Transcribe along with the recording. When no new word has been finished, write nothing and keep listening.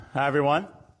Hi, everyone.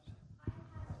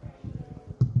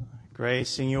 Great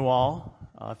seeing you all.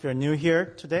 If you're new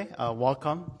here today,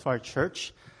 welcome to our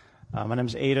church. My name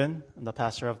is Aiden. I'm the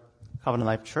pastor of Covenant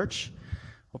Life Church.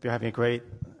 Hope you're having a great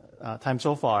time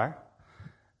so far.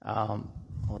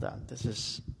 Hold on. This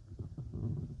is...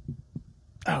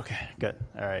 Okay, good.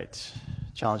 All right.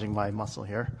 Challenging my muscle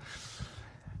here.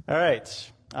 All right.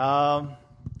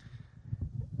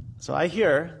 So I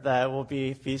hear that we'll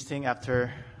be feasting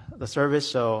after the service,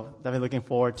 so definitely looking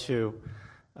forward to,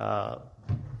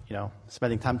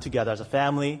 spending time together as a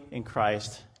family in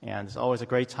Christ. And it's always a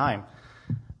great time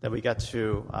that we get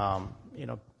to,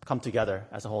 come together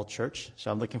as a whole church. So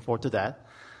I'm looking forward to that.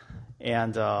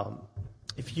 And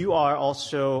if you are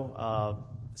also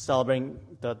celebrating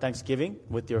the Thanksgiving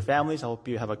with your families, I hope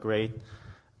you have a great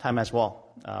time as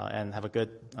well, and have a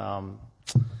good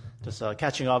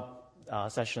catching up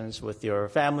sessions with your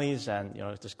families, and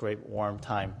just great warm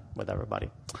time with everybody.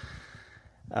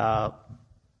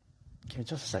 Give me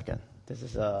just a second. This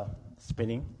is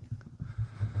spinning.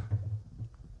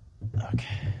 Okay.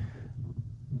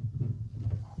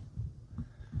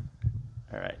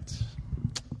 All right.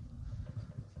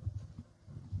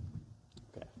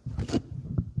 Okay.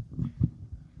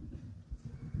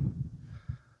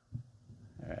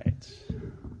 All right.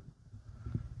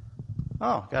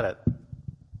 Oh, got it.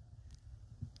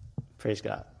 Praise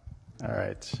God. All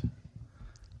right.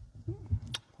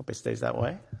 Hope it stays that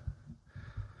way.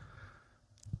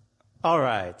 All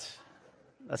right.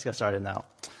 Let's get started now.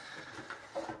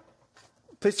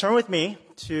 Please turn with me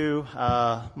to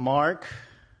Mark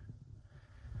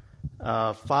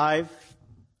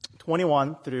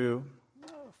 5:21 through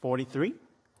 43.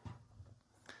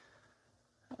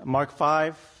 Mark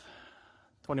 5,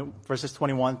 verses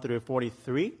 21 through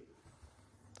 43.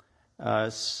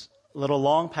 It's a little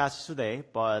long passage today,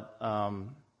 but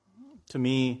to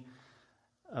me,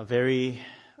 a very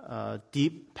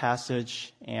deep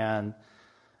passage, and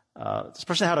this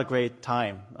person had a great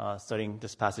time studying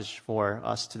this passage for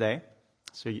us today.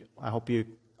 So I hope you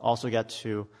also get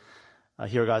to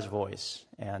hear God's voice,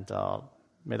 and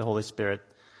may the Holy Spirit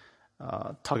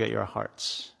tug at your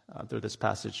hearts through this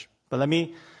passage. But let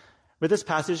me read this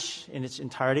passage in its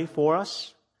entirety for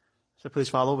us. So please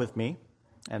follow with me.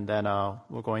 And then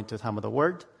we'll go into the time of the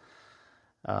Word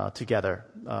together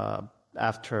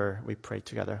after we pray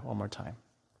together one more time.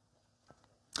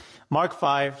 Mark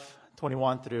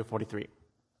 5:21 through 43.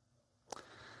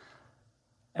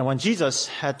 And when Jesus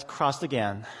had crossed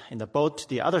again in the boat to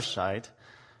the other side,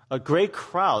 a great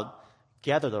crowd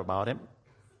gathered about him,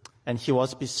 and he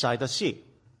was beside the sea.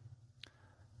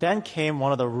 Then came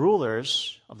one of the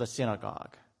rulers of the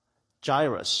synagogue,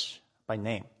 Jairus by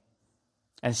name.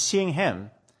 And seeing him,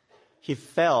 he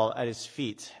fell at his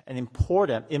feet and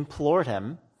implored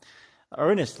him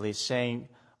earnestly, saying,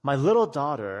 "My little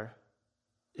daughter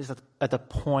is at the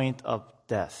point of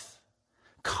death.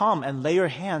 Come and lay your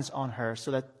hands on her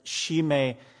so that she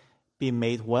may be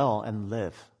made well and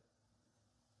live."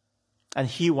 And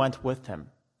he went with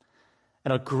him.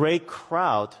 And a great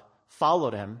crowd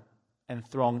followed him and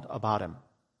thronged about him.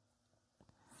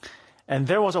 And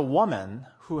there was a woman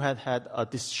who had had a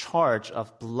discharge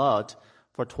of blood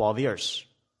for 12 years,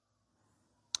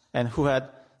 and who had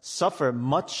suffered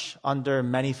much under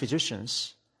many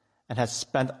physicians, and had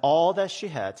spent all that she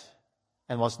had,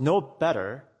 and was no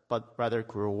better, but rather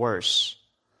grew worse.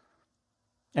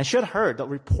 And she had heard the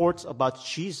reports about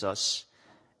Jesus,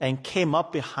 and came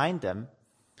up behind them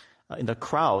in the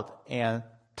crowd, and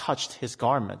touched his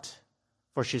garment.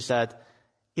 For she said,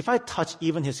 "If I touch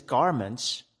even his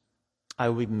garments, I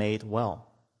will be made well."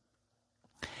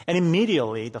 And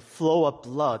immediately the flow of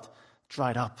blood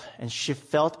dried up, and she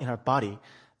felt in her body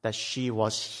that she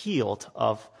was healed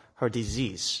of her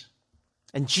disease.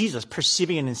 And Jesus,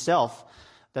 perceiving in himself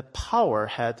that power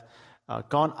had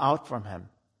gone out from him,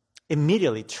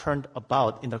 immediately turned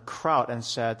about in the crowd and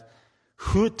said,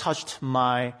 "Who touched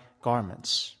my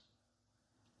garments?"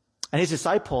 And his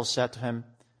disciples said to him,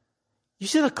 "You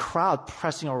see the crowd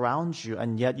pressing around you,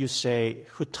 and yet you say,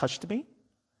 'Who touched me?'"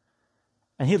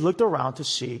 And he looked around to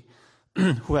see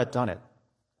who had done it.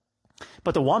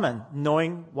 But the woman,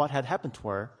 knowing what had happened to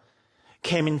her,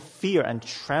 came in fear and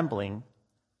trembling,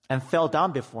 and fell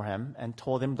down before him and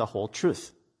told him the whole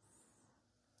truth.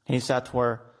 And he said to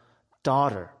her,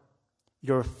 "Daughter,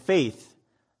 your faith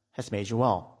has made you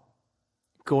well.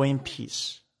 Go in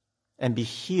peace and be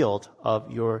healed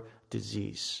of your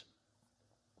disease."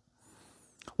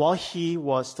 While he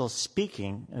was still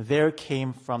speaking, there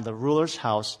came from the ruler's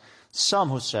house some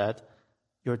who said,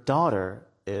 "Your daughter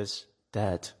is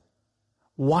dead.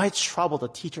 Why trouble the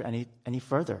teacher any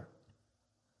further?"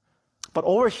 But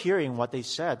overhearing what they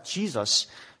said, Jesus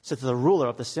said to the ruler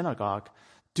of the synagogue,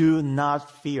 "Do not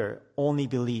fear, only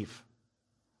believe."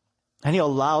 And he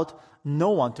allowed no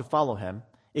one to follow him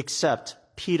except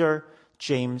Peter,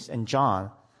 James, and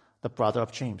John, the brother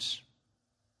of James.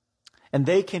 And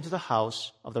they came to the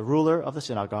house of the ruler of the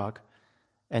synagogue,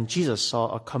 and Jesus saw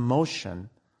a commotion,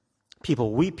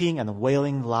 people weeping and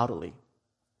wailing loudly.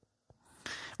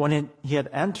 When he had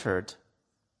entered,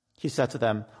 he said to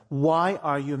them, "Why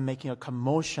are you making a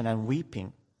commotion and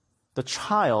weeping? The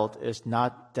child is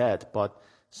not dead, but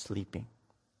sleeping."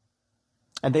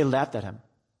 And they laughed at him.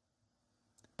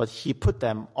 But he put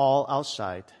them all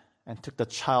outside and took the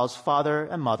child's father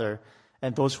and mother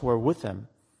and those who were with him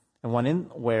and went in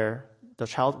where the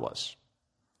child was.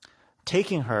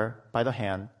 Taking her by the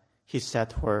hand, he said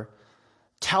to her,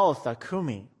 "Talitha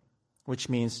kumi," which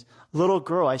means, "Little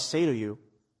girl, I say to you,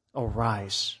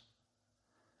 arise."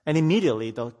 And immediately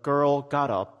the girl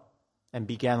got up and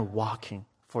began walking,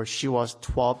 for she was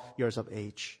 12 years of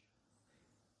age.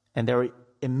 And they were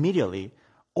immediately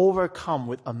overcome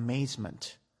with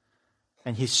amazement.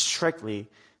 And he strictly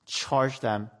charged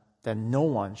them that no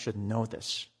one should know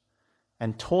this,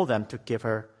 and told them to give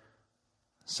her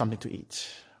something to eat.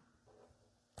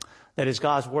 That is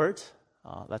God's word.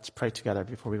 Let's pray together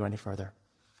before we go any further.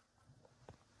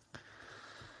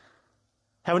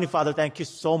 Heavenly Father, thank you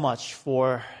so much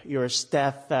for your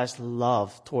steadfast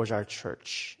love towards our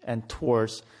church and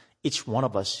towards each one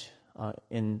of us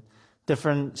in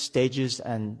different stages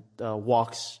and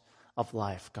walks of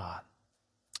life, God.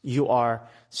 You are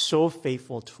so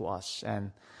faithful to us,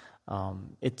 and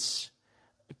it's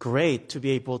great to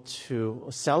be able to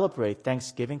celebrate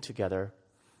Thanksgiving together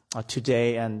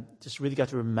today and just really get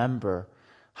to remember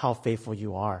how faithful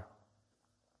you are.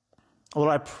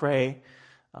 Lord, I pray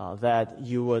that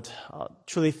you would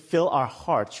truly fill our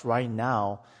hearts right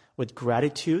now with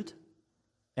gratitude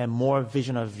and more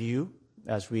vision of you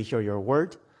as we hear your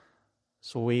word,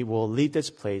 so we will leave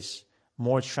this place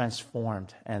more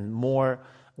transformed and more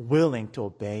willing to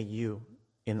obey you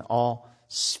in all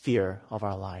sphere of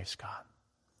our lives, God.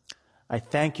 I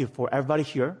thank you for everybody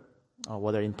here,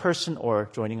 whether in person or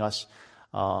joining us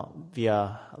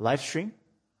via live stream.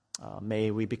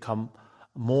 May we become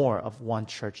more of one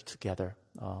church together,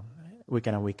 week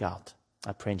in and week out.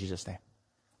 I pray in Jesus' name.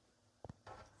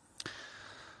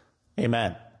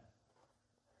 Amen.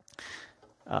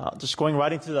 Just going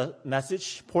right into the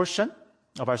message portion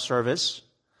of our service.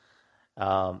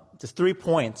 The 3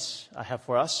 points I have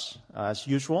for us, as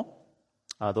usual.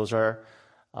 Those are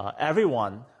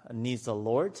everyone needs the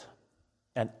Lord,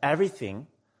 and everything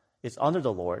is under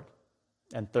the Lord.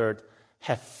 And third,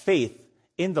 have faith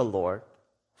in the Lord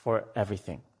for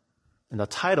everything. And the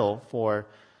title for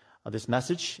this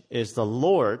message is "The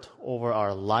Lord over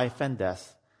our life and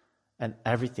death and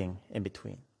everything in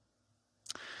between."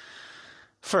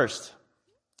 First,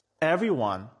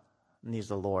 everyone needs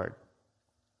the Lord.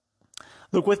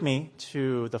 Look with me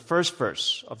to the first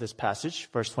verse of this passage,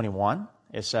 verse 21.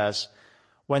 It says,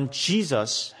 "When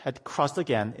Jesus had crossed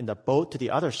again in the boat to the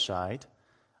other side,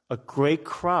 a great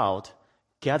crowd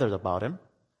gathered about him,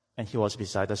 and he was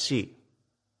beside the sea."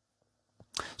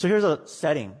 So here's a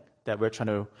setting that we're trying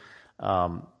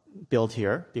to build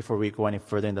here before we go any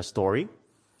further in the story.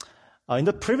 In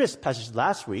the previous passage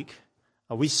last week,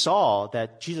 we saw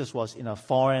that Jesus was in a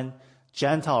foreign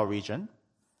Gentile region.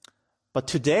 But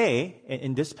today,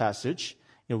 in this passage,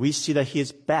 we see that he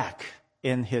is back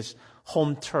in his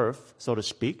home turf, so to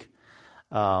speak,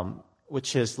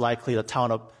 which is likely the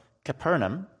town of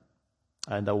Capernaum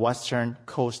on the western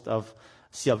coast of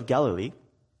Sea of Galilee.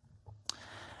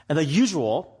 And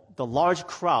the large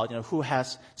crowd, who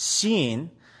has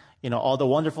seen, all the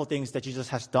wonderful things that Jesus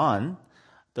has done,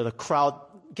 the crowd,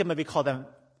 you can maybe call them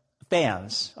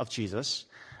fans of Jesus,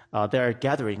 they're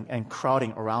gathering and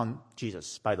crowding around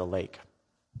Jesus by the lake.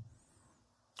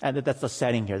 And that's the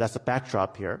setting here. That's the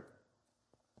backdrop here.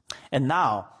 And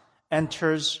now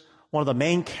enters one of the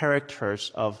main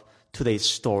characters of today's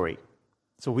story.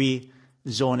 So we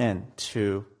zone in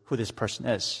to who this person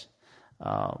is.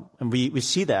 And we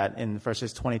see that in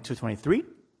verses 22, 23.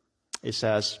 It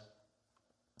says,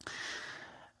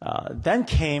 "Then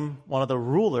came one of the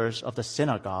rulers of the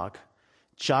synagogue,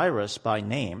 Jairus by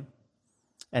name,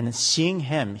 and seeing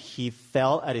him, he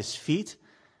fell at his feet,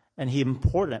 and he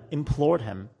implored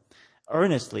him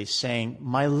earnestly, saying,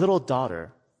 'My little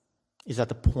daughter is at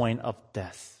the point of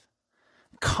death.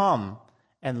 Come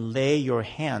and lay your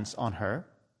hands on her,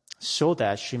 so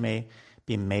that she may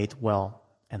be made well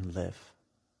and live.'"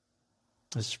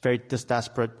 This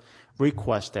desperate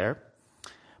request there.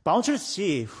 But I want you to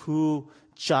see who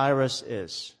Jairus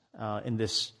is in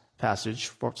this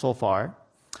passage so far,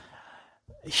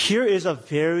 here is a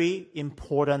very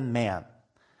important man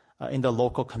in the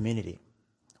local community.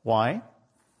 Why?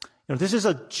 This is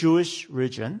a Jewish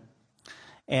region,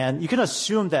 and you can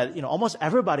assume that almost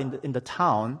everybody in the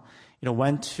town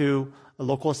went to a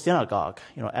local synagogue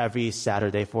every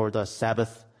Saturday for the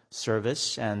Sabbath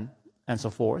service and so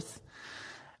forth.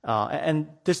 And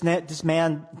this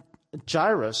man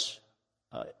Jairus,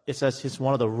 it says he's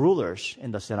one of the rulers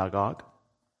in the synagogue,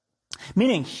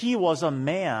 meaning he was a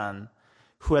man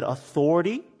who had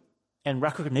authority and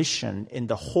recognition in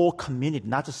the whole community,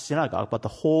 not just synagogue, but the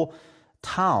whole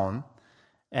town.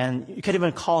 And you can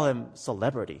even call him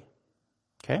celebrity.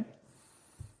 Okay?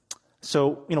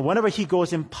 So, whenever he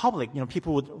goes in public,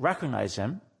 people would recognize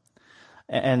him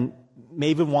and may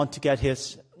even want to get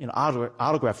his,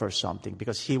 autograph or something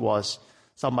because he was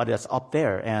somebody that's up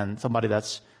there and somebody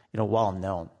that's, well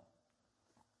known.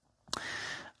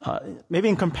 Maybe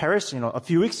in comparison, a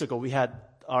few weeks ago we had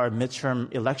our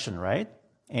midterm election, right?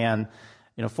 And,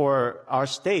 for our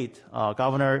state,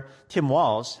 Governor Tim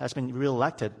Walz has been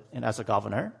reelected as a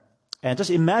governor. And just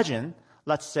imagine,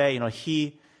 let's say,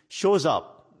 he shows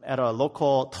up at a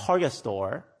local Target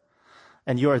store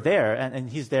and you're there and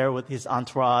he's there with his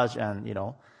entourage and,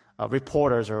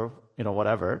 reporters or,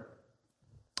 whatever.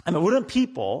 I mean, wouldn't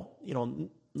people,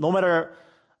 no matter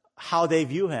how they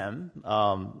view him,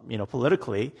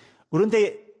 politically, wouldn't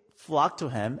they flock to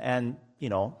him and,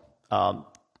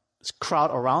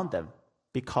 crowd around them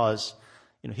because,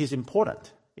 he's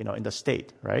important, in the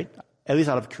state, right? At least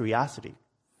out of curiosity.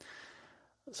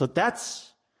 So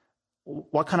that's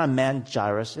what kind of man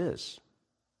Jairus is.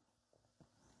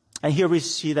 And here we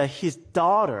see that his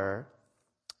daughter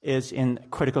is in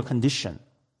critical condition.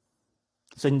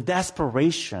 So in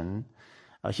desperation,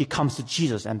 he comes to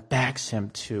Jesus and begs him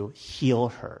to heal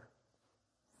her.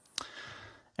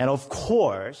 And of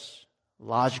course,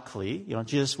 logically,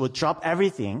 Jesus would drop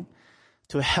everything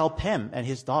to help him and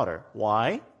his daughter.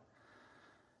 Why?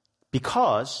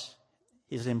 Because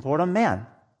he's an important man.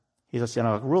 He's a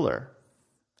synagogue ruler.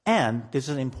 And this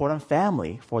is an important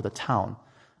family for the town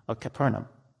of Capernaum.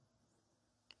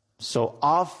 So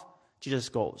off Jesus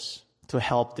goes to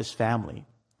help this family,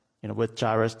 with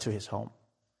Jairus to his home.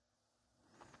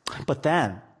 But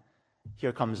then,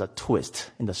 here comes a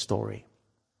twist in the story.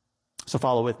 So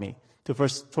follow with me to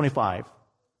verse 25.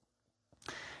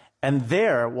 And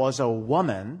there was a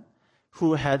woman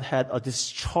who had had a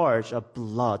discharge of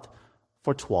blood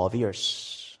for 12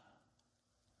 years.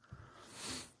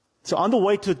 So on the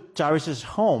way to Jairus'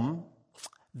 home,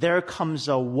 there comes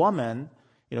a woman,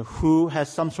 who has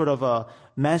some sort of a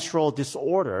menstrual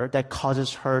disorder that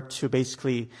causes her to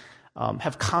basically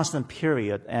have constant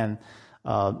period and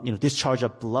discharge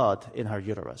of blood in her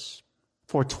uterus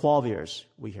for 12 years.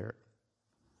 We hear.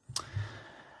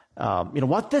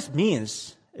 What this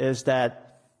means is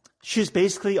that she's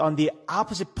basically on the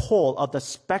opposite pole of the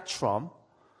spectrum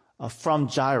from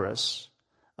Jairus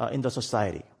in the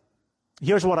society.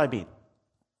 Here's what I mean.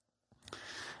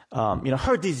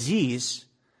 Her disease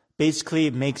basically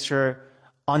makes her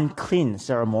unclean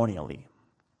ceremonially.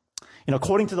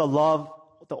 According to the law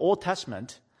of the Old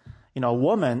Testament, a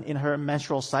woman in her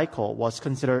menstrual cycle was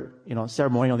considered,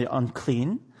 ceremonially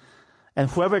unclean, and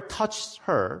whoever touched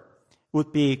her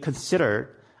would be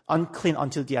considered unclean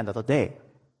until the end of the day.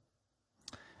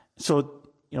 So,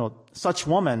 such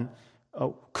woman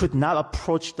could not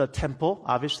approach the temple,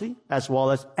 obviously, as well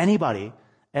as anybody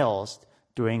else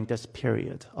during this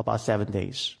period, about 7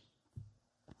 days.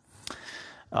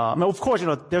 Of course,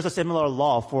 there's a similar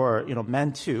law for,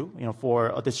 men too,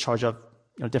 for a discharge of,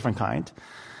 different kind.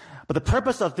 But the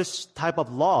purpose of this type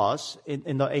of laws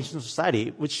in the ancient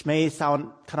society, which may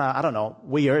sound kind of,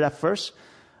 weird at first,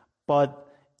 but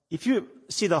if you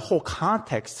see the whole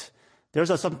context,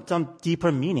 there's some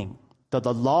deeper meaning.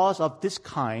 The laws of this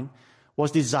kind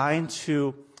was designed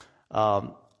to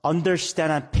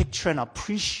understand and picture and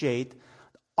appreciate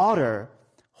utter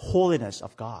holiness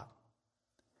of God.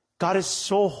 God is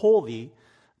so holy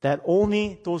that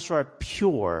only those who are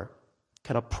pure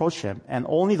can approach him, and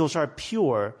only those who are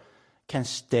pure can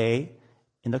stay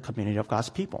in the community of God's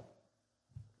people.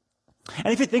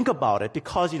 And if you think about it,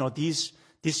 because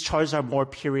these charges are more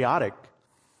periodic,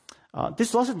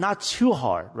 this law is not too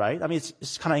hard, right? I mean,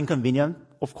 it's kind of inconvenient,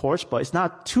 of course, but it's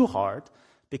not too hard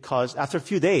because after a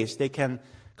few days, they can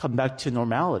come back to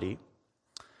normality.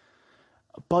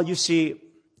 But you see,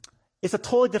 it's a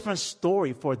totally different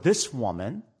story for this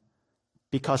woman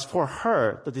because for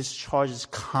her, the discharge is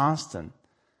constant.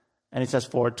 And it says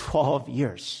for 12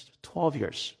 years. 12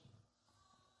 years.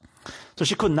 So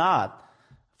she could not,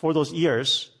 for those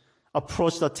years,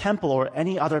 approach the temple or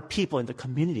any other people in the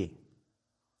community.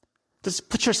 Just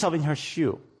put yourself in her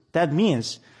shoe. That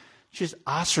means she's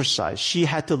ostracized. She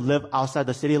had to live outside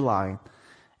the city line,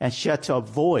 and she had to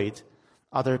avoid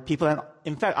other people. And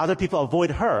in fact, other people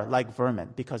avoid her like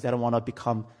vermin because they don't want to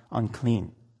become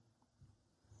unclean.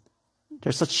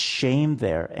 There's such shame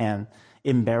there and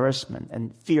embarrassment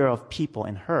and fear of people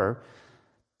in her.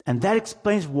 And that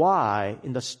explains why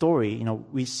in the story,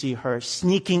 we see her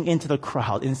sneaking into the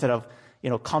crowd instead of,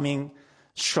 coming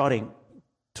strutting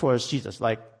towards Jesus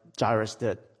like Jairus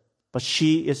did. But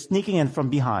she is sneaking in from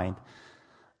behind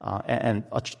and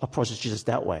approaches Jesus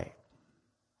that way.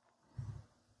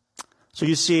 So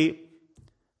you see,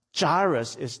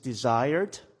 Jairus is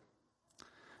desired,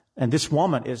 and this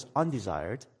woman is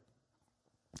undesired.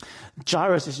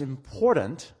 Jairus is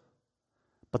important,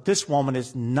 but this woman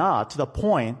is not, to the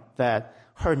point that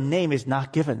her name is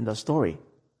not given in the story,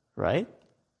 right?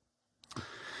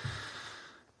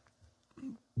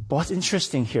 But what's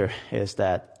interesting here is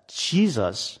that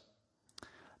Jesus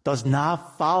does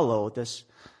not follow this,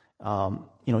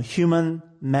 human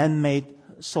man-made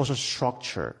social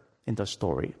structure in the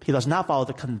story. He does not follow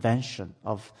the convention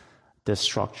of this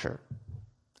structure.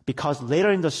 Because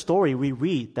later in the story, we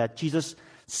read that Jesus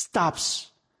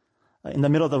stops in the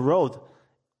middle of the road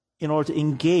in order to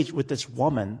engage with this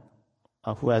woman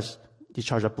who has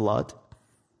discharge of blood.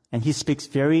 And he speaks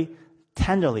very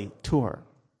tenderly to her.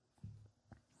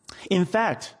 In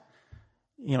fact,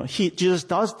 Jesus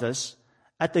does this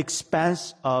at the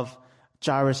expense of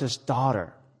Jairus'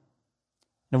 daughter.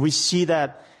 And we see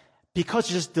that because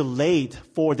Jesus delayed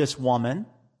for this woman,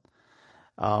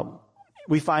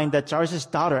 we find that Jairus'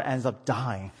 daughter ends up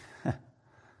dying.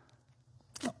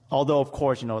 Although, of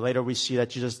course, later we see that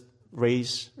Jesus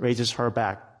raises her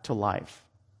back to life.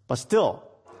 But still,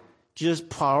 Jesus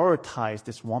prioritized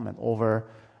this woman over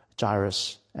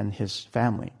Jairus and his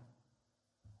family.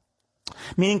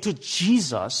 Meaning to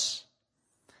Jesus,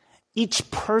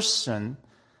 each person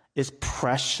is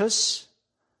precious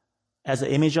as an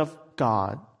image of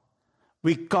God,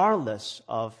 regardless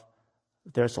of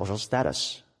their social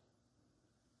status.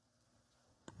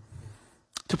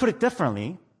 To put it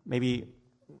differently, maybe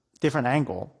different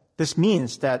angle, this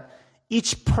means that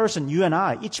each person, you and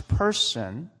I, each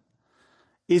person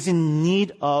is in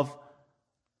need of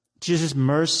Jesus'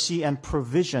 mercy and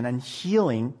provision and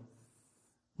healing,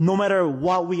 no matter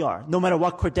what we are, no matter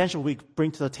what credential we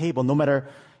bring to the table, no matter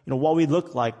what we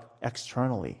look like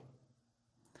externally.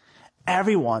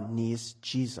 Everyone needs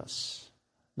Jesus,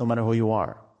 no matter who you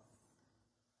are.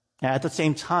 And at the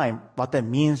same time, what that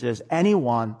means is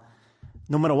anyone,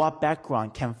 no matter what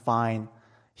background, can find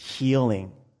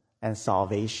healing and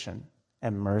salvation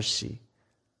and mercy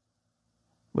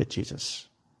with Jesus.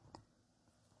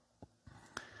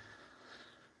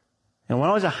 And when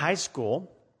I was in high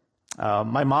school,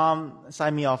 my mom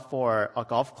signed me up for a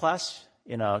golf class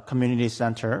in a community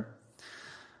center.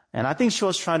 And I think she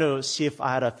was trying to see if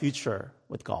I had a future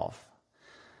with golf.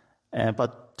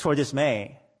 But to her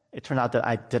dismay, it turned out that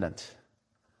I didn't.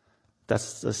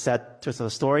 That's the sad twist of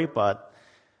the story. But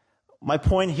my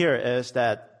point here is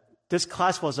that this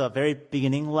class was a very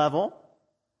beginning level.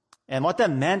 And what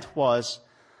that meant was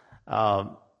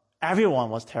everyone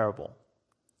was terrible.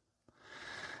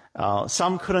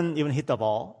 Some couldn't even hit the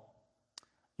ball.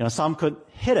 Some could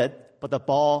hit it, but the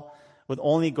ball would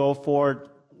only go forward,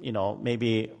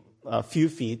 maybe a few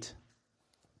feet.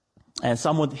 And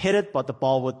some would hit it, but the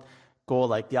ball would go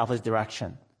like the opposite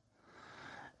direction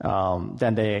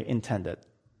than they intended.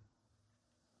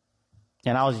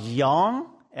 And I was young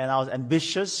and I was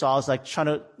ambitious, so I was like trying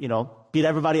to, beat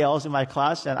everybody else in my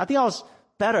class. And I think I was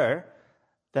better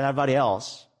than everybody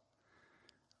else.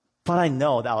 But I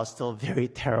know that I was still very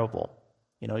terrible.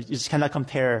 You just cannot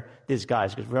compare these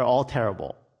guys because we're all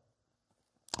terrible.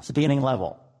 It's the beginning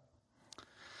level.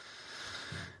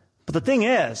 But the thing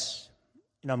is,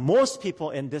 most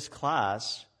people in this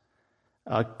class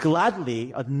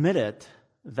gladly admitted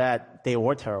that they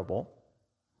were terrible.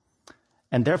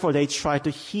 And therefore, they tried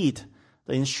to heed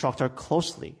the instructor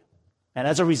closely. And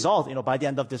as a result, by the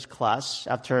end of this class,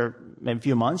 after maybe a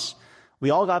few months, we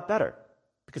all got better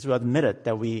because we admitted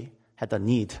that we had the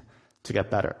need to get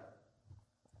better.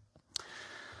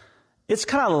 It's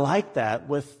kind of like that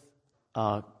with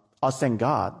us and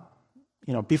God.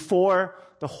 Before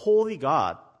the holy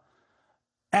God,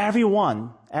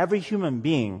 every human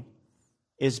being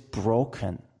is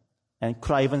broken. And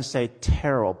could I even say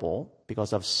terrible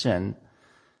because of sin?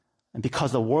 And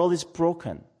because the world is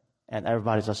broken and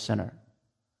everybody's a sinner.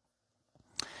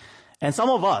 And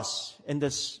some of us in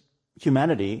this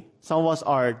humanity, some of us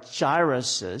are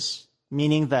Jairuses,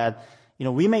 meaning that,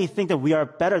 we may think that we are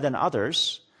better than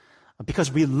others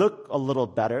because we look a little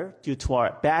better due to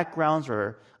our backgrounds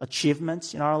or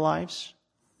achievements in our lives.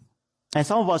 And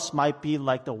some of us might be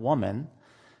like the woman,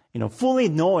 fully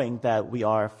knowing that we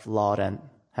are flawed and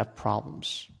have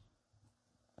problems.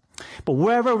 But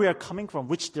wherever we are coming from,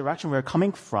 which direction we are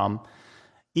coming from,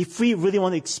 if we really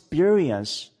want to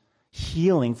experience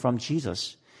healing from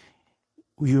Jesus,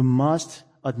 you must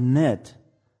admit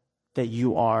that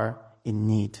you are in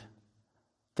need,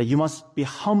 that you must be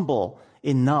humble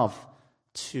enough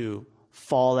to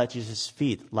fall at Jesus'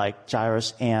 feet like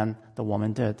Jairus and the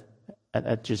woman did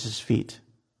at Jesus' feet.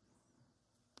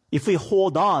 If we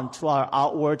hold on to our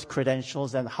outward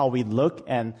credentials and how we look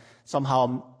and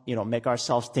somehow, make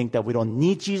ourselves think that we don't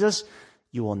need Jesus,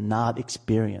 you will not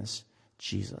experience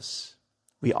Jesus.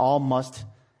 We all must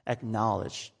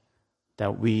acknowledge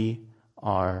that we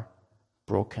are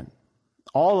broken.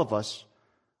 All of us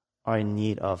are in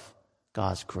need of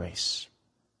God's grace.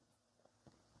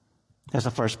 That's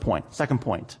the first point. Second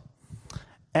point,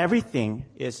 everything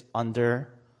is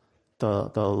under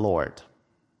the Lord.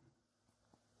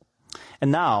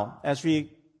 And now, as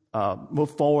we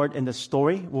move forward in the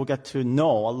story, we'll get to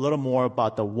know a little more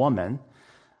about the woman,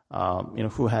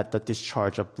 who had the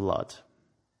discharge of blood.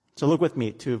 So look with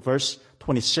me to verse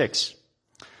 26.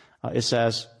 It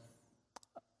says,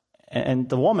 and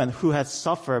the woman who had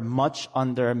suffered much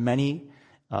under many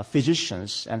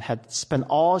physicians and had spent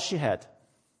all she had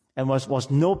and was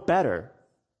no better,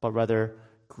 but rather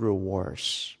grew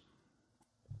worse.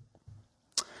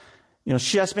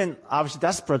 She has been obviously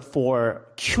desperate for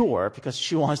cure because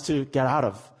she wants to get out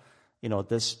of,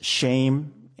 this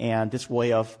shame and this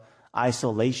way of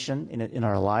isolation in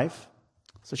her life.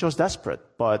 So she was desperate,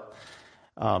 but,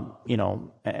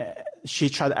 she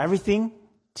tried everything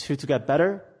to get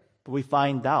better, but we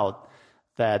find out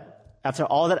that after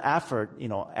all that effort,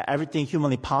 everything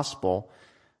humanly possible,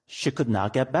 she could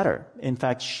not get better. In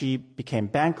fact, she became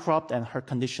bankrupt and her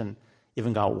condition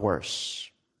even got worse.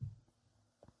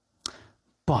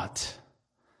 But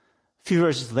a few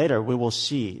verses later, we will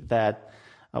see that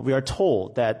we are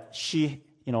told that she,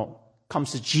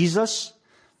 comes to Jesus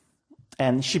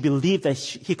and she believed that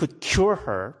he could cure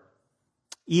her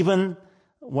even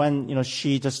when,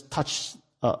 she just touched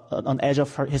on the edge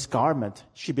of his garment.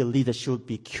 She believed that she would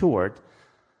be cured.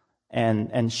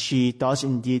 And she does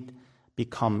indeed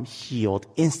become healed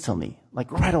instantly,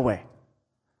 like right away.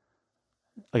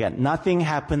 Again, nothing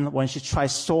happened when she tried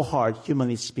so hard,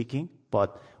 humanly speaking.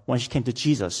 But when she came to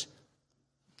Jesus,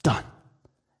 done.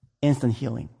 Instant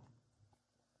healing.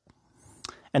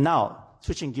 And now,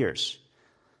 switching gears.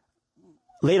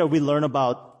 Later, we learn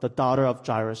about the daughter of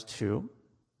Jairus too.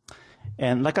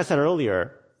 And like I said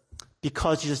earlier,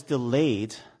 because Jesus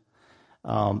delayed,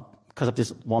 because of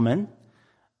this woman,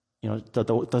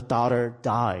 the daughter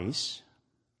dies.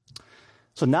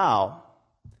 So now,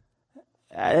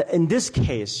 in this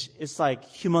case, it's like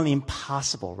humanly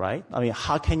impossible, right? I mean,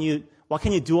 what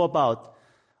can you do about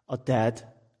a dead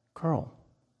girl?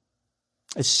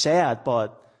 It's sad,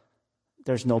 but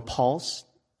there's no pulse.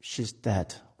 She's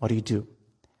dead. What do you do?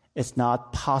 It's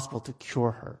not possible to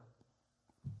cure her.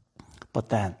 But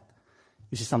then,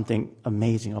 you see something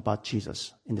amazing about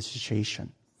Jesus in this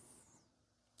situation.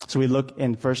 So we look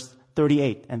in verse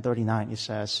 38 and 39. It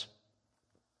says,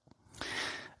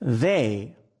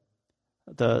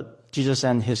 Jesus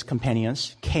and his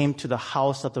companions came to the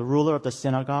house of the ruler of the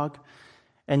synagogue,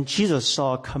 and Jesus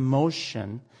saw a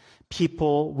commotion,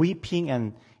 people weeping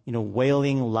and,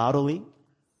 wailing loudly.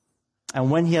 And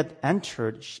when he had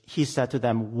entered, he said to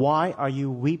them, "Why are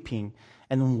you weeping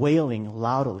and wailing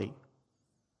loudly?"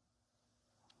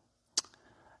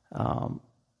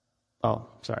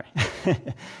 Sorry.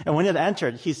 And when he had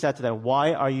entered, he said to them,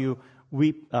 "Why are you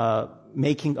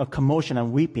making a commotion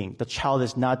and weeping? The child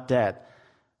is not dead,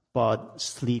 but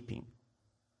sleeping."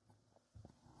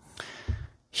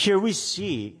 Here we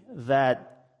see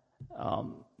that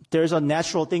there's a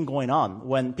natural thing going on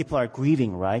when people are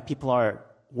grieving, right? People are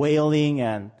wailing,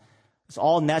 and it's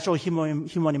all natural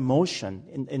human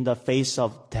emotion in the face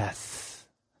of death,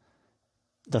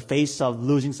 the face of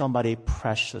losing somebody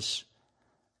precious,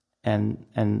 and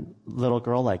little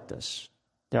girl like this.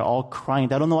 They're all crying.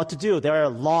 They don't know what to do. They're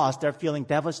lost. They're feeling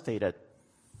devastated.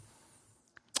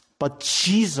 But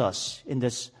Jesus, in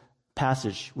this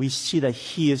passage, we see that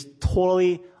he is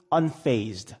totally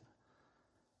unfazed.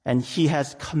 And he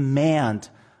has command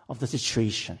of the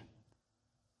situation.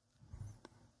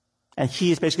 And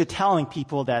he is basically telling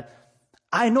people that,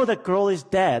 I know that girl is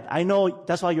dead. I know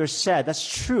that's why you're sad. That's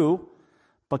true.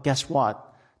 But guess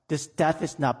what? This death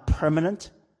is not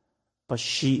permanent, but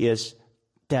she is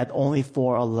dead only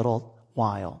for a little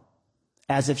while.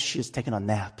 as if she is taking a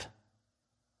nap.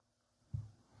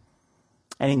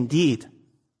 And indeed,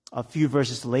 a few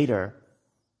verses later,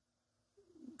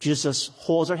 Jesus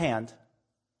holds her hand.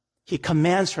 He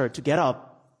commands her to get up,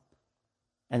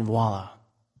 and voila,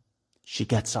 she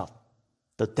gets up.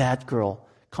 The dead girl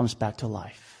comes back to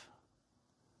life.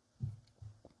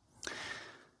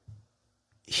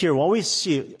 Here,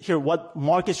 what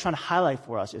Mark is trying to highlight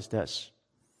for us is this,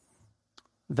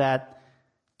 that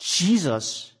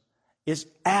Jesus is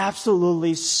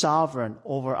absolutely sovereign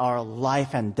over our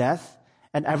life and death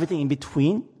and everything in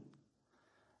between.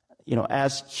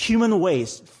 As human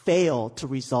ways fail to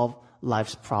resolve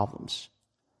life's problems,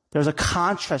 there's a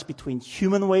contrast between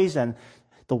human ways and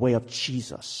the way of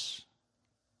Jesus.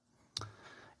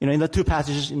 In the two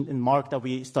passages in Mark that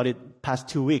we studied past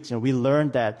 2 weeks, we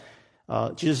learned that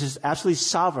Jesus is absolutely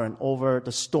sovereign over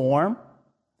the storm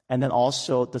and then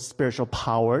also the spiritual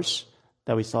powers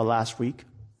that we saw last week.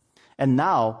 And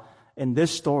now, in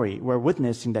this story, we're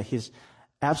witnessing that he's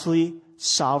absolutely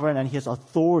sovereign and he has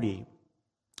authority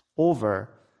over,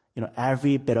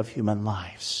 every bit of human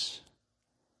lives.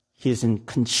 He is in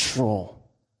control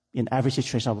in every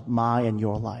situation of my and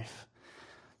your life.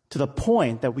 To the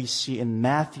point that we see in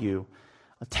Matthew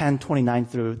 10:29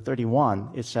 through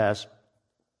 31, it says,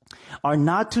 "Are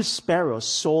not 2 sparrows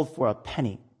sold for a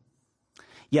penny?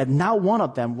 Yet not one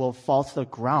of them will fall to the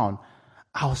ground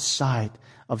outside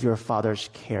of your Father's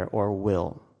care or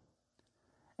will.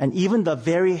 And even the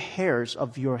very hairs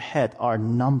of your head are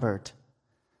numbered.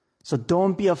 So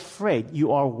don't be afraid.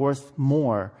 You are worth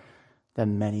more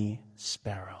than many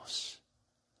sparrows."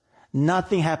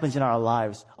 Nothing happens in our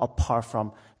lives apart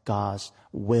from God's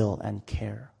will and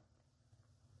care.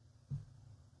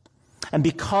 And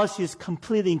because He is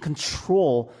completely in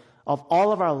control of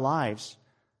all of our lives,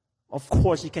 of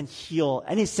course, He can heal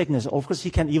any sickness. Of course, He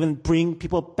can even bring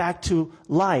people back to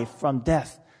life from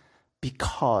death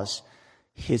because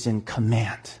He's in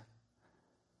command.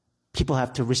 People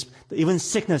have to, even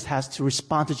sickness has to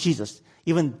respond to Jesus.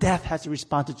 Even death has to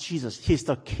respond to Jesus. He's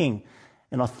the King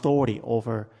and authority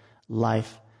over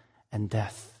life and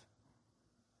death.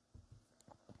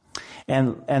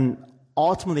 And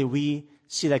ultimately, we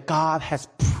see that God has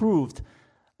proved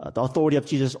the authority of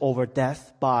Jesus over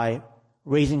death by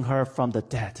raising her from the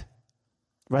dead.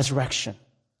 Resurrection.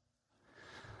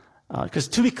 Because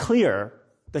to be clear,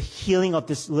 the healing of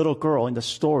this little girl in the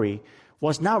story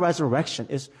was not resurrection,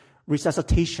 it's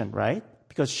resuscitation, right?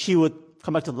 Because she would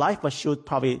come back to life, but she would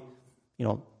probably,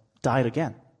 die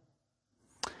again.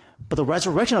 But the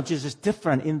resurrection of Jesus is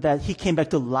different in that He came back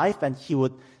to life and He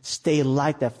would stay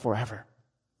like that forever.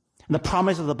 And the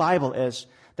promise of the Bible is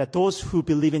that those who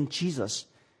believe in Jesus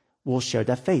will share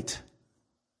that fate,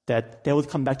 that they will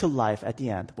come back to life at the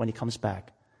end when He comes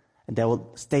back. And they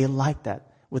will stay like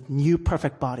that with new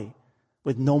perfect body,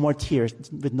 with no more tears,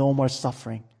 with no more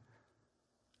suffering.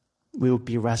 We will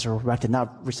be resurrected,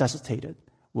 not resuscitated.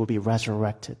 We'll be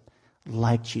resurrected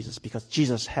like Jesus because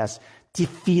Jesus has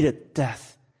defeated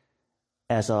death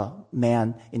as a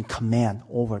man in command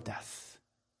over death.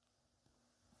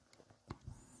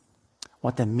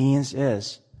 What that means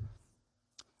is,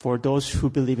 for those who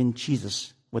believe in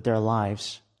Jesus with their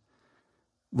lives,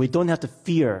 we don't have to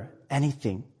fear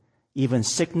anything, even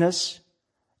sickness,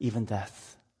 even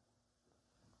death,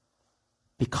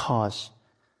 because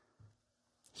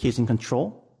He's in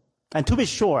control. And to be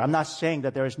sure, I'm not saying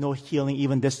that there is no healing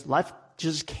even this life.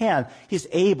 Jesus can. He's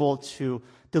able to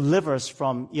deliver us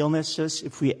from illnesses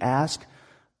if we ask.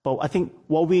 But I think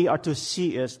what we are to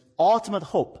see is ultimate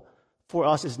hope for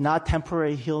us is not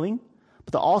temporary healing,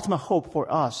 but the ultimate hope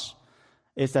for us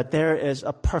is that there is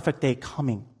a perfect day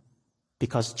coming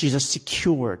because Jesus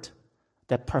secured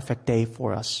that perfect day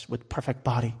for us with perfect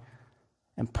body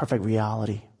and perfect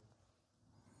reality.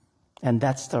 And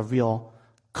that's the real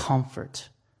comfort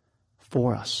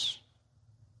for us.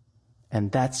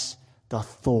 And that's the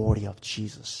authority of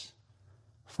Jesus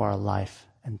for our life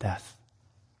and death.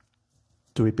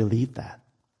 Do we believe that?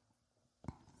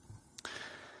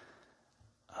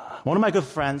 One of my good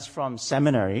friends from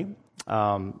seminary,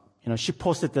 she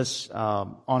posted this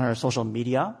on her social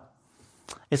media.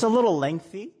 It's a little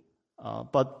lengthy,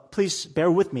 but please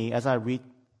bear with me as I read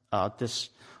this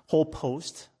whole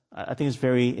post. I think it's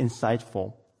very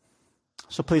insightful.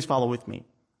 So please follow with me.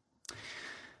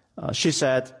 She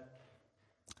said,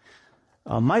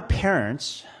 my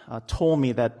parents told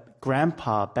me that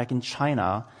Grandpa back in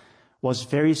China was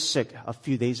very sick a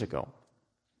few days ago.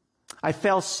 I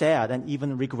felt sad and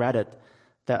even regretted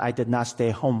that I did not stay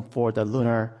home for the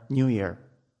Lunar New Year.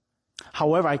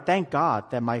 However, I thank God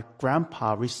that my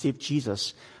grandpa received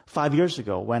Jesus 5 years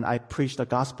ago when I preached the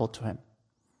gospel to him.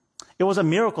 It was a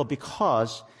miracle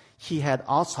because he had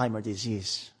Alzheimer's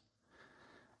disease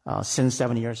since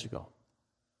 7 years ago.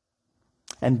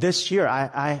 And this year,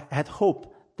 I had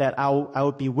hope that I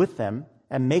would be with them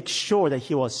and make sure that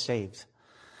he was saved.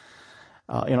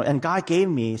 And God gave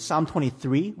me Psalm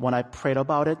 23 when I prayed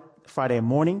about it Friday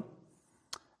morning.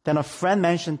 Then a friend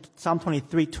mentioned Psalm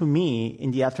 23 to me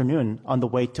in the afternoon on the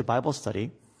way to Bible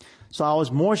study. So I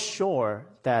was more sure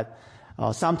that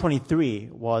Psalm 23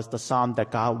 was the psalm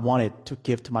that God wanted to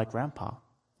give to my grandpa.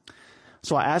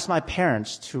 So I asked my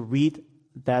parents to read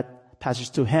that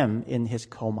passage to him in his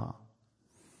coma.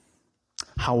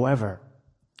 However,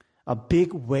 a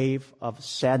big wave of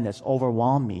sadness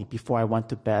overwhelmed me before I went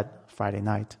to bed Friday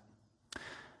night.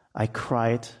 I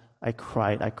cried. 1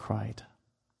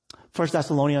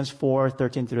 Thessalonians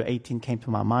 4:13-18 came to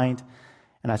my mind,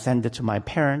 and I sent it to my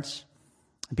parents.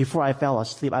 Before I fell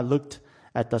asleep, I looked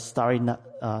at the starry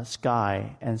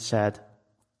sky and said,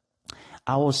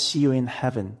 I will see you in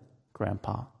heaven,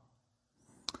 Grandpa.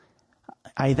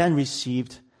 I then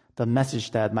received the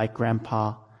message that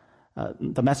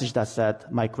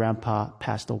said my grandpa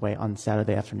passed away on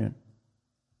Saturday afternoon.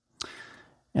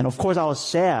 And of course I was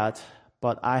sad,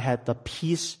 but I had the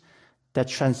peace that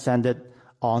transcended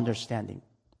all understanding.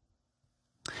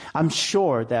 I'm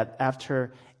sure that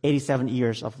after 87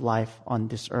 years of life on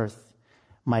this earth,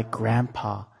 my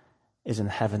grandpa is in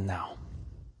heaven now.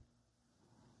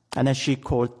 And then she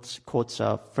quotes 1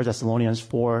 Thessalonians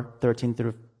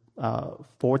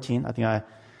 4:13-14. I think I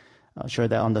showed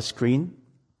that on the screen.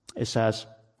 It says,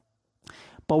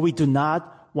 but we do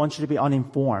not want you to be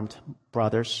uninformed,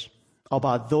 brothers,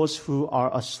 about those who are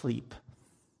asleep,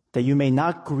 that you may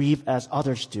not grieve as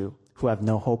others do, who have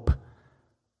no hope.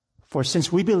 For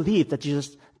since we believe that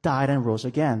Jesus died and rose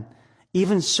again,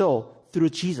 even so, through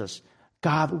Jesus,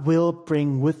 God will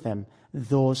bring with him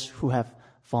those who have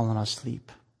fallen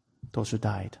asleep, those who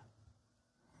died.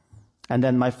 And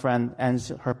then my friend ends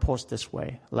her post this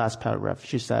way, last paragraph.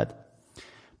 She said,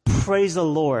 praise the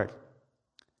Lord.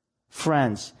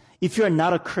 Friends, if you are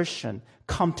not a Christian,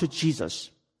 come to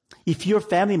Jesus. If your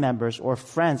family members or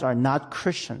friends are not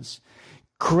Christians,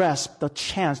 grasp the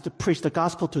chance to preach the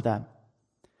gospel to them.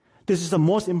 This is the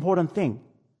most important thing.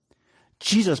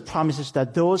 Jesus promises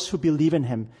that those who believe in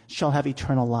him shall have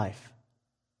eternal life.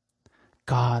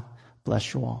 God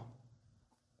bless you all.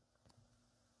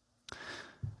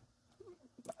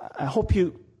 I hope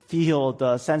you feel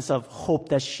the sense of hope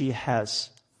that she has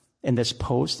in this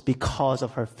post because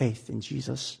of her faith in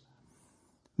Jesus.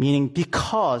 Meaning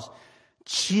because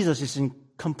Jesus is in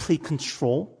complete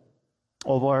control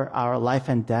over our life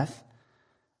and death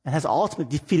and has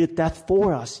ultimately defeated death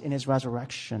for us in his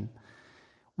resurrection.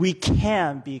 We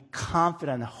can be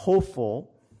confident and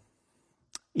hopeful,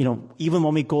 even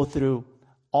when we go through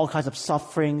all kinds of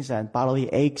sufferings and bodily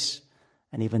aches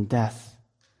and even death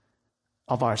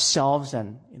of ourselves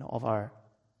and, of our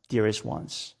dearest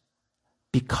ones,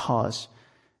 because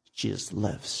Jesus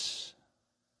lives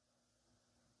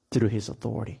through his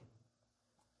authority.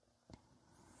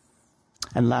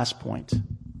 And last point,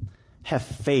 have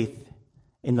faith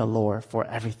in the Lord for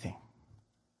everything.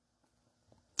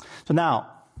 So now,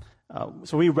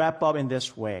 we wrap up in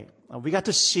this way. We got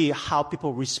to see how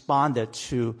people responded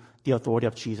to the authority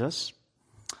of Jesus.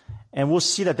 And we'll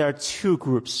see that there are two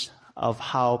groups of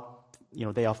how,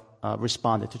 they have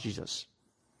responded to Jesus.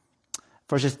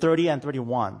 Verses 30 and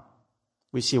 31,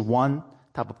 we see one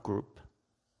type of group.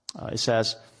 It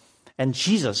says, and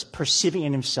Jesus, perceiving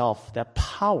in himself that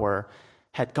power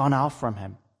had gone out from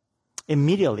him,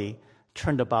 immediately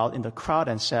turned about in the crowd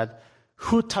and said,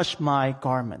 who touched my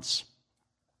garments?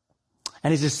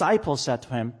 And his disciples said to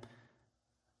him,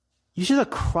 you see the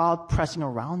crowd pressing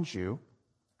around you,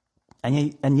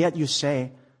 and yet you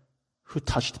say, who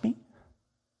touched me?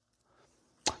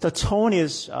 The tone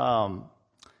is kind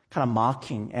of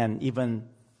mocking and even,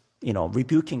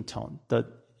 rebuking tone.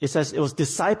 It says it was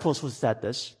disciples who said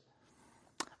this,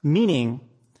 meaning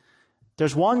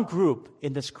there's one group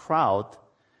in this crowd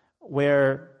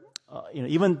where,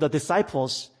 even the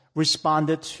disciples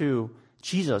responded to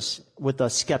Jesus with the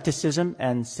skepticism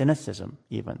and cynicism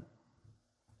even.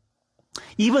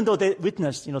 Even though they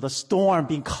witnessed, the storm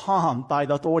being calmed by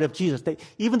the authority of Jesus,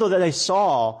 even though they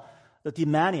saw the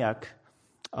demoniac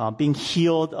being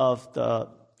healed of the,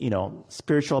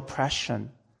 spiritual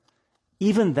oppression,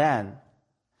 even then,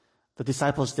 the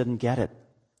disciples didn't get it.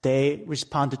 They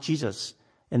respond to Jesus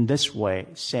in this way,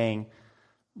 saying,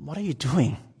 what are you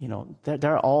doing?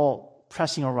 They're all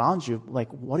pressing around you. Like,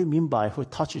 what do you mean by who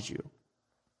touches you?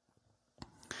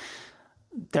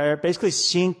 They're basically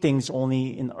seeing things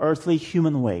only in earthly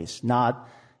human ways, not,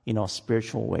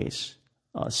 spiritual ways.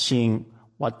 Seeing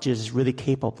what Jesus is really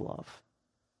capable of.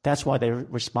 That's why they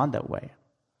respond that way.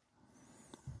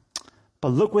 But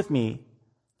look with me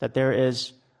that there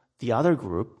is the other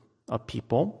group of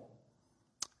people,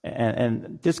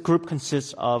 and this group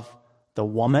consists of the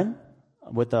woman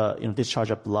with the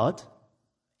discharge of blood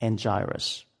and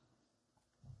Jairus.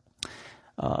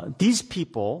 These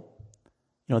people,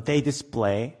 they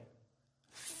display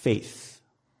faith.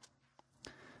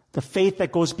 The faith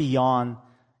that goes beyond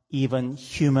even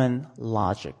human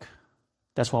logic.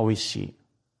 That's what we see.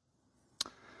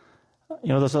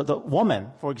 The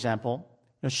woman, for example,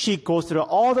 she goes through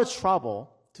all the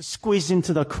trouble to squeeze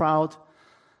into the crowd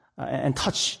and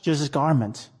touch Jesus'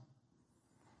 garment.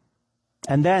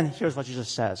 And then here's what Jesus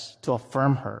says to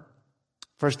affirm her.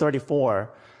 Verse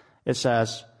 34, it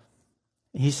says,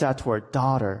 he said to her,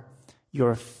 "Daughter,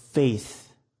 your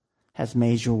faith has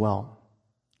made you well.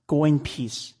 Go in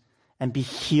peace and be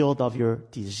healed of your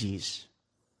disease."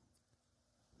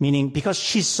 Meaning, because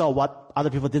she saw what other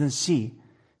people didn't see,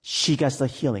 she gets the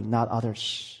healing, not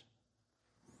others.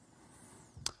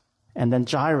 And then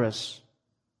Jairus,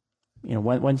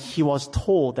 when he was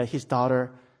told that his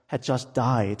daughter had just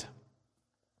died,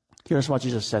 here's what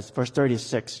Jesus says, verse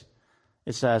 36.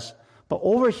 It says, "But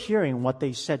overhearing what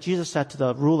they said, Jesus said to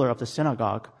the ruler of the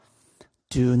synagogue,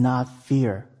 'Do not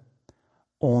fear,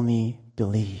 only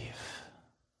believe.'"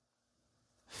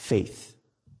 Faith.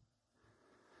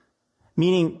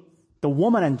 Meaning, the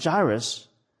woman and Jairus,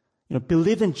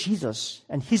 believed in Jesus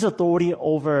and his authority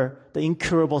over the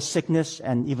incurable sickness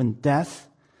and even death,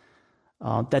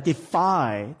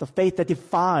 the faith that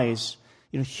defies,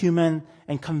 human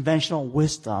and conventional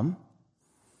wisdom.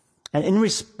 And in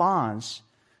response,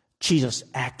 Jesus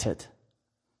acted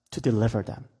to deliver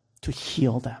them, to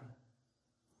heal them.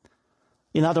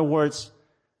 In other words,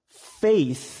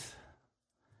 faith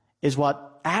is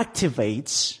what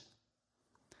activates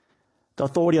the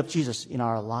authority of Jesus in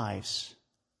our lives,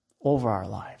 over our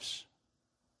lives.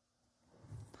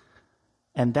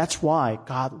 And that's why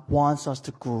God wants us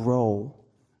to grow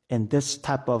in this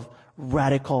type of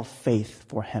radical faith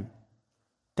for Him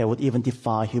that would even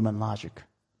defy human logic.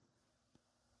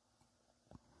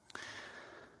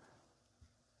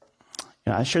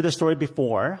 I shared this story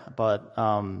before, but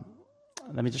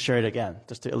let me just share it again,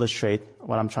 just to illustrate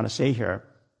what I'm trying to say here.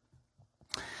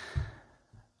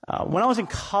 When I was in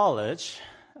college,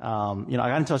 I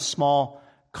got into a small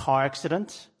car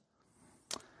accident,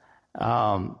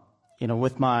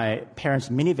 with my parents'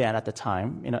 minivan at the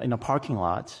time in a parking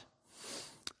lot.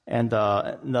 And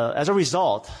as a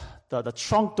result, the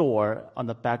trunk door on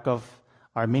the back of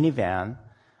our minivan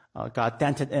got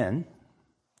dented in,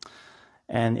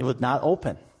 and it would not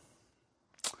open.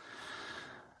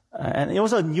 And it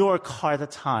was a newer car at the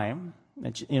time.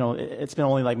 It's been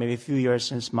only like maybe a few years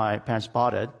since my parents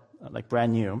bought it, like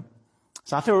brand new.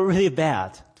 So I feel really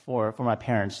bad for my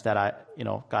parents that I,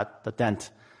 got the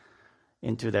dent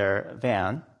into their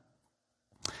van.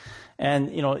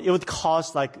 And, it would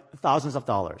cost like thousands of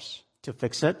dollars to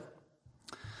fix it.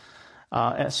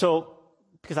 And so,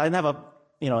 because I didn't have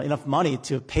enough money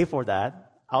to pay for that,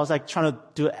 I was like trying to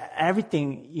do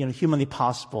everything, humanly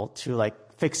possible to like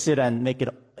fix it and make it,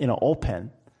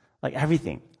 open, like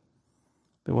everything.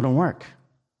 But it wouldn't work.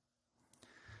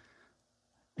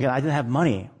 Because I didn't have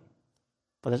money.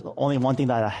 But there's only one thing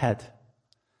that I had,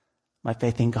 my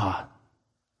faith in God.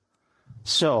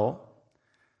 So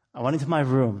I went into my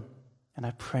room and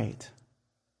I prayed.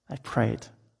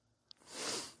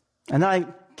 And then I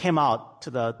came out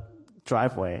to the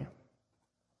driveway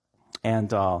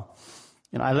and,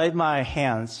 I laid my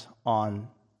hands on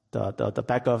the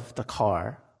back of the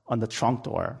car, on the trunk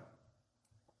door.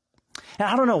 And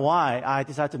I don't know why I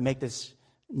decided to make this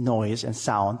noise and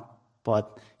sound,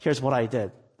 but here's what I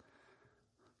did.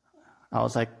 I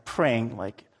was like praying,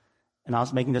 and I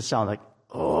was making this sound like,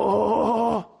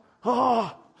 oh.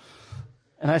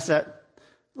 And I said,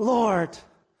 "Lord,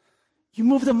 you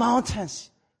move the mountains.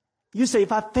 You say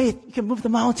if I have faith, you can move the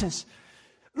mountains.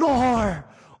 Lord,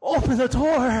 open the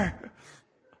door."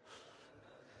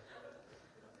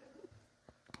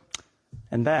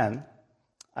 And then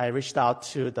I reached out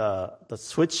to the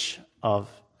switch of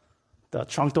the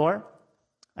trunk door.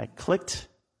 I clicked.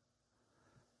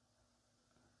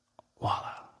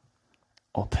 Voila,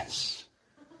 opens.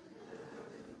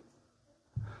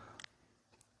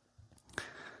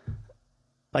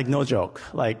 Like no joke,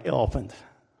 it opened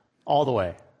all the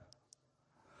way.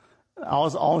 I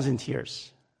was almost in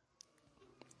tears.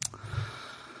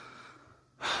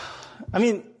 I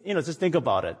mean, just think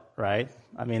about it, right?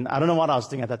 I mean, I don't know what I was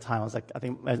doing at that time. I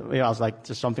was like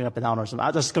just jumping up and down or something. I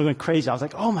was just going crazy. I was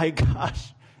like, oh my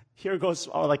gosh, here goes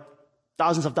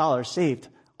thousands of dollars saved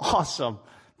Awesome.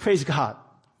 Praise God.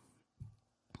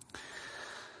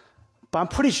 But I'm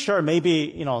pretty sure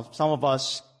maybe, some of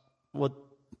us would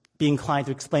be inclined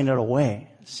to explain it away,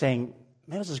 saying,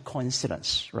 maybe it's just a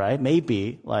coincidence, right?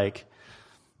 Maybe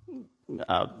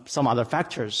some other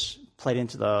factors played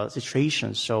into the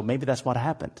situation, so maybe that's what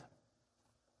happened.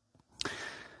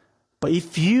 But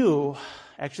if you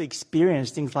actually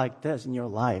experience things like this in your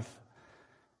life,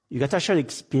 you got to actually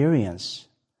experience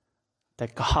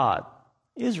that God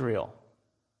is real,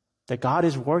 that God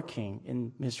is working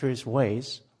in mysterious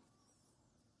ways.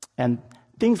 And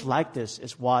things like this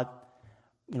is what,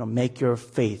 make your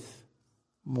faith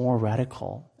more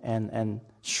radical and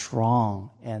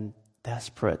strong and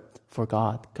desperate for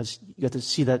God, because you get to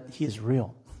see that He is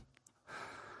real.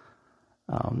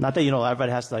 Not that,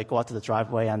 everybody has to go out to the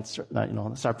driveway and,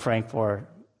 start praying for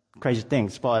crazy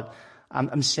things, but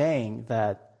I'm saying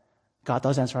that God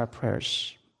does answer our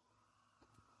prayers.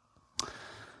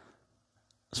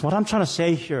 So what I'm trying to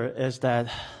say here is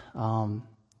that,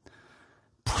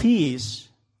 please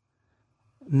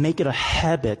make it a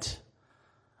habit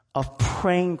of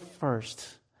praying first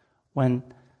when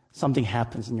something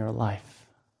happens in your life.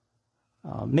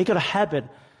 Make it a habit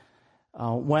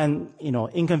when,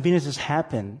 inconveniences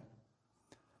happen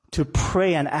to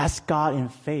pray and ask God in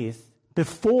faith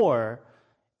before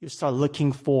you start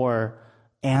looking for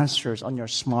answers on your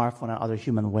smartphone and other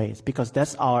human ways, because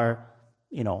that's our,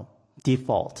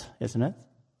 default, isn't it?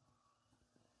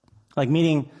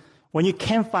 Meaning, when you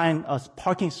can't find a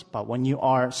parking spot, when you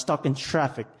are stuck in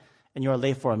traffic and you're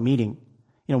late for a meeting,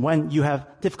 when you have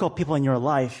difficult people in your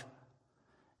life,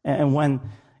 and when,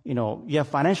 you have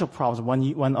financial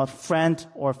problems, when a friend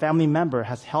or family member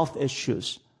has health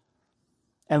issues,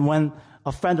 and when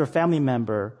a friend or family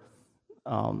member,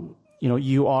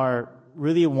 you are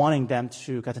really wanting them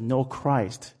to get to know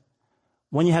Christ.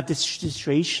 When you have these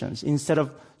situations, instead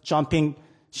of jumping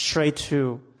straight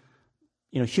to,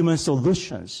 human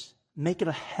solutions, make it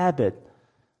a habit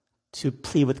to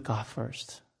plead with God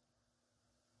first.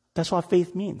 That's what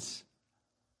faith means.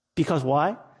 Because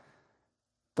why?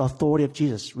 The authority of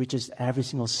Jesus reaches every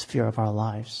single sphere of our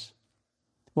lives.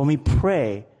 When we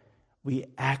pray, we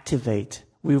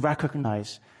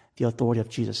recognize the authority of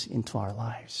Jesus into our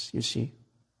lives, you see.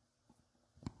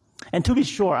 And to be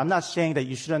sure, I'm not saying that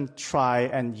you shouldn't try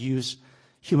and use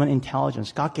human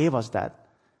intelligence. God gave us that.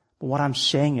 But what I'm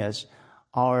saying is,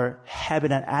 our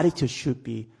habit and attitude should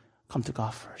be come to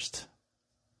God first.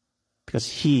 Because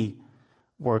He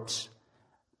works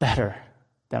better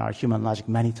than our human logic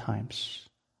many times.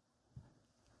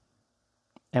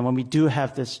 And when we do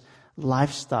have this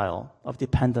lifestyle of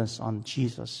dependence on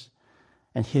Jesus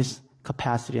and His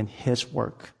capacity and His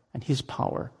work and His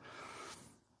power,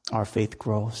 our faith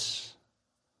grows.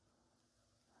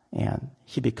 And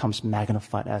He becomes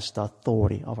magnified as the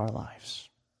authority of our lives.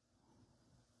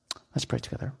 Let's pray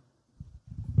together.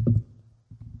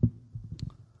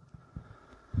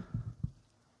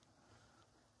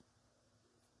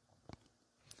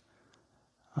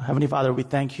 Heavenly Father, we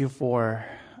thank You for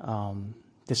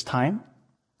this time.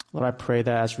 Lord, I pray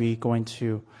that as we go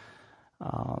into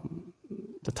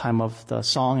the time of the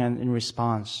song and in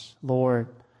response, Lord,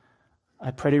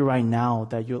 I pray to You right now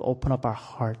that You'll open up our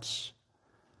hearts,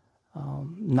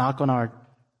 knock on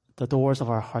the doors of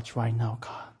our hearts right now,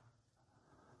 God.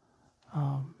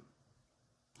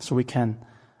 So we can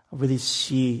really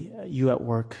see You at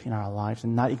work in our lives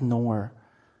and not ignore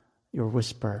Your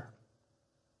whisper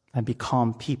and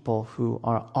become people who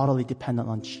are utterly dependent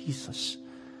on Jesus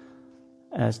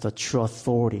as the true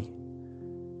authority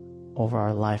over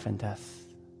our life and death,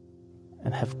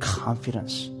 and have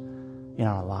confidence in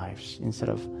our lives instead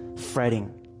of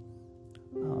fretting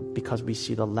because we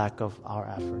see the lack of our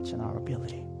efforts and our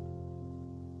ability.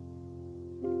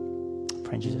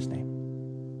 Pray in Jesus' name.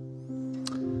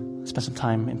 Spend some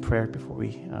time in prayer before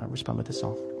we respond with this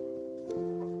song.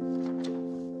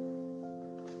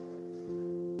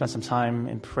 Spend some time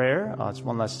in prayer. It's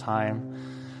one last time.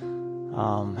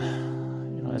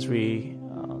 As we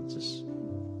just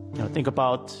think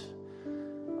about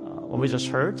what we just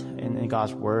heard in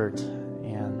God's Word,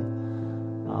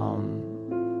 and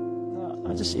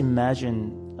I just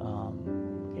imagine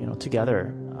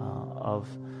together of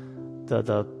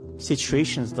the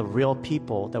situations, the real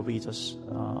people that we just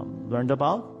learned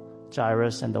about,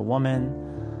 Jairus and the woman.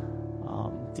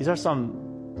 These are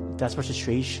some desperate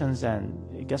situations,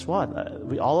 and guess what?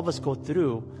 All of us go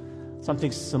through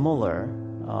something similar.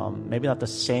 Maybe not the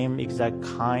same exact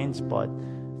kinds, but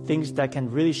things that can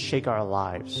really shake our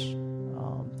lives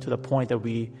to the point that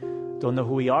we don't know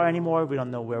who we are anymore. We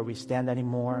don't know where we stand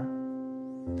anymore.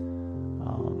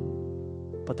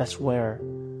 But that's where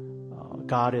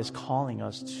God is calling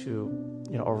us to,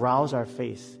 arouse our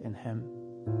faith in Him.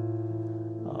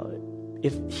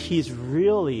 If He's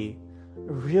really,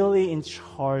 really in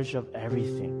charge of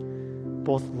everything,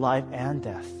 both life and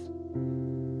death,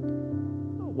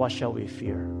 what shall we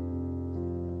fear?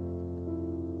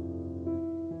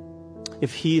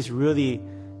 If He is really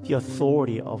the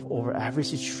authority over every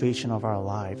situation of our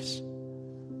lives,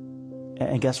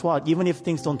 and guess what? Even if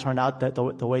things don't turn out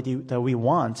the way that we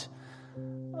want,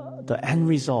 the end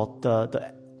result,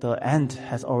 the end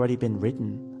has already been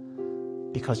written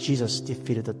because Jesus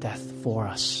defeated the death for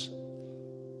us.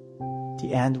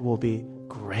 The end will be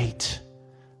great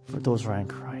for those who are in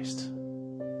Christ.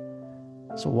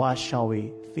 So what shall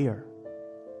we fear?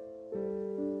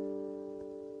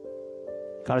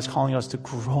 God is calling us to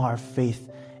grow our faith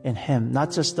in Him,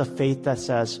 not just the faith that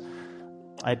says,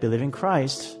 I believe in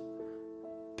Christ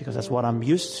because that's what I'm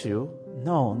used to.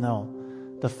 No.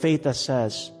 The faith that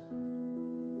says,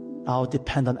 I'll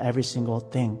depend on every single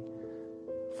thing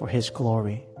for His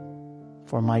glory,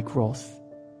 for my growth.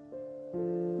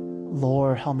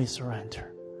 Lord, help me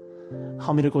surrender.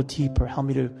 Help me to go deeper. Help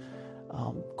me to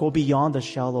go beyond the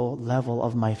shallow level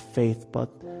of my faith, but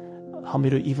help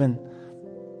me to even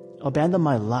abandon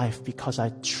my life because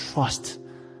I trust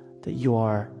that You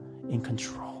are in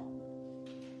control.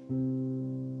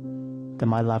 That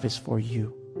my life is for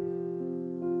You.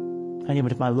 And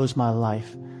even if I lose my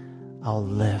life, I'll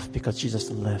live because Jesus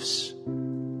lives.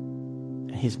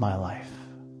 And He's my life.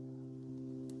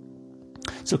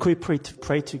 So could we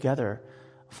pray together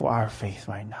for our faith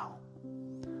right now?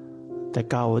 That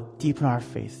God would deepen our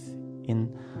faith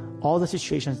in all the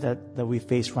situations that we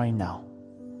face right now.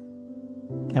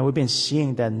 And we've been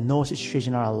seeing that no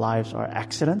situation in our lives are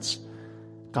accidents.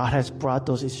 God has brought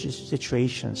those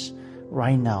situations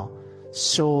right now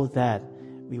so that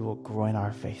we will grow in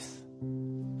our faith.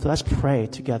 So let's pray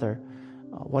together.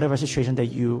 Whatever situation that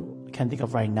you can think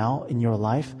of right now in your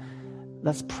life,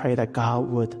 let's pray that God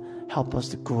would help us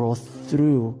to grow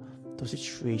through those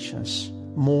situations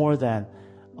more than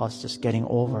us just getting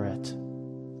over it.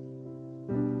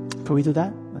 Can we do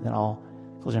that? And then I'll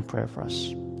close in prayer for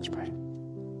us. Let's pray.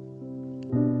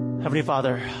 Heavenly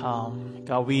Father,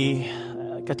 God, we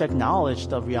get to acknowledge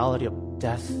the reality of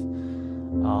death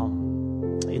in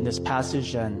this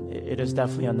passage, and it is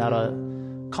definitely not a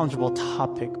comfortable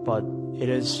topic, but it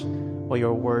is what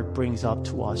Your word brings up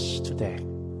to us today.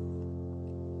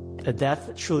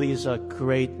 Death truly is a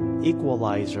great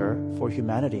equalizer for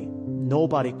humanity.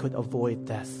 Nobody could avoid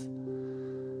death.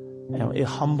 And it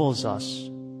humbles us,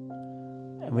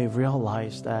 and we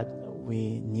realize that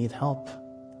we need help.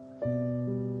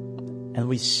 And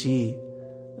we see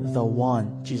the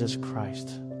one, Jesus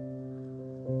Christ,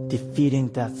 defeating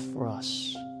death for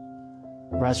us,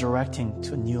 resurrecting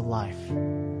to a new life,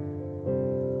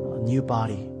 a new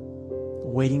body,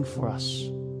 waiting for us.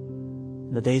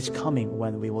 The day is coming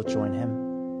when we will join Him.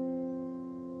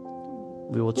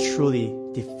 We will truly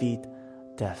defeat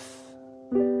death.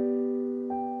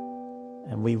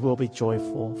 And we will be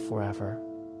joyful forever.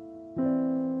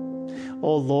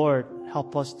 Oh Lord,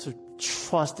 help us to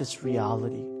trust this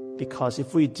reality, because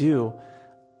if we do,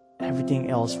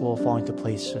 everything else will fall into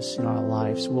places in our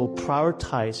lives. We'll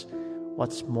prioritize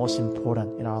what's most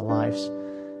important in our lives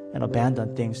and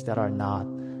abandon things that are not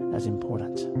as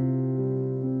important.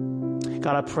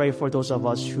 God, I pray for those of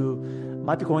us who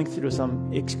might be going through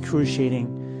some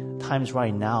excruciating times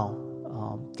right now,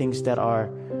 things that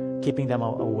are keeping them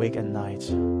awake at night.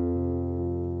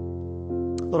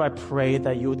 Lord, I pray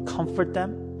that You would comfort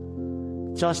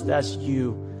them, just as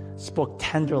You spoke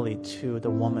tenderly to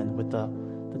the woman with the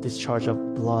discharge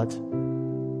of blood.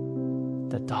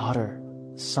 The daughter,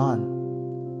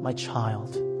 son, my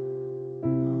child,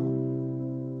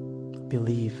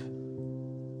 believe,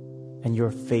 and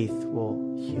your faith will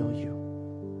heal you.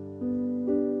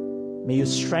 May You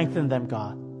strengthen them,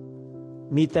 God.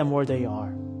 Meet them where they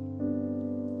are.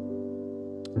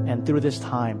 And through this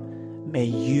time, may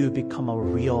You become a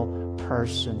real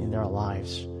person in their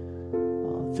lives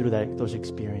through those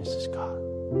experiences, God.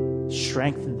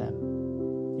 Strengthen them.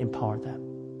 Empower them.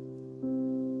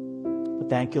 But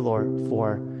thank You, Lord,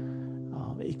 for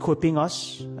equipping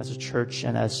us as a church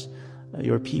and as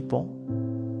Your people.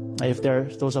 If there are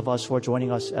those of us who are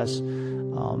joining us as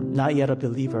not yet a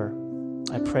believer,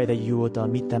 I pray that You would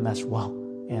meet them as well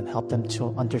and help them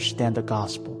to understand the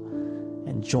gospel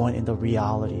and join in the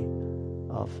reality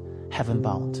of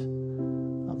heaven-bound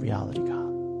reality,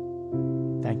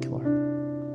 God. Thank You, Lord.